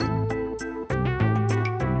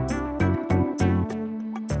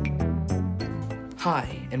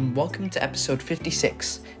Hi, and welcome to episode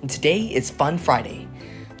 56, and today is Fun Friday.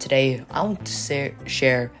 Today, I want to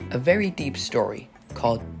share a very deep story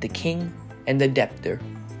called The King and the Debtor.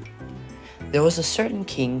 There was a certain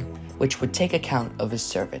king which would take account of his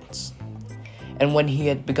servants. And when he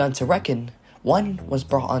had begun to reckon, one was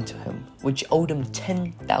brought unto him, which owed him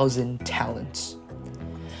 10,000 talents.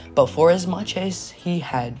 But forasmuch as he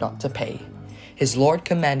had not to pay, his lord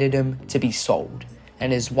commanded him to be sold,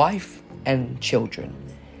 and his wife and children,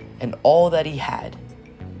 and all that he had,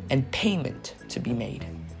 and payment to be made.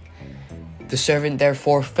 The servant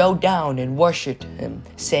therefore fell down and worshipped him,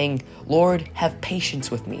 saying, Lord, have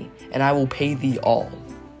patience with me, and I will pay thee all.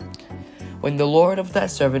 When the lord of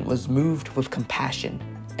that servant was moved with compassion,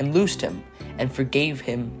 and loosed him, and forgave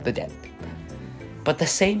him the debt. But the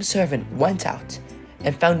same servant went out,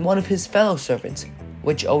 and found one of his fellow servants,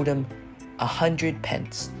 which owed him 100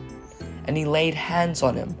 pence. And he laid hands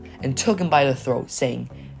on him, and took him by the throat, saying,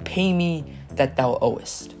 Pay me that thou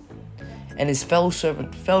owest. And his fellow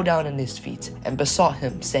servant fell down at his feet, and besought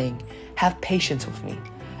him, saying, Have patience with me,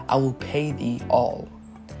 I will pay thee all.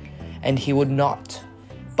 And he would not,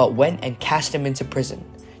 but went and cast him into prison,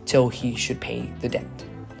 till he should pay the debt.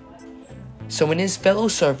 So when his fellow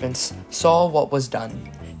servants saw what was done,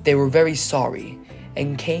 they were very sorry,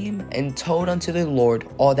 and came and told unto the Lord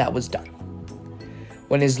all that was done.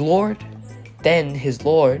 Then his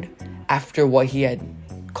lord, after what he had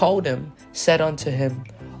called him, said unto him,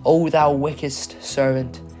 O thou wickedest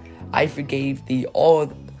servant, I forgave thee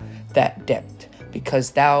all that debt,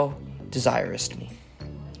 because thou desirest me.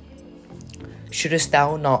 Shouldest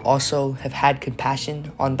thou not also have had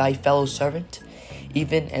compassion on thy fellow servant,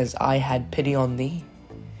 even as I had pity on thee?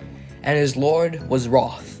 And his lord was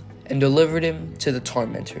wroth, and delivered him to the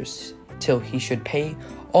tormentors, till he should pay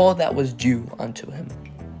all that was due unto him.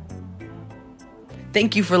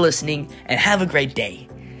 Thank you for listening, and have a great day.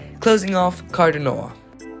 Closing off, Cardinal.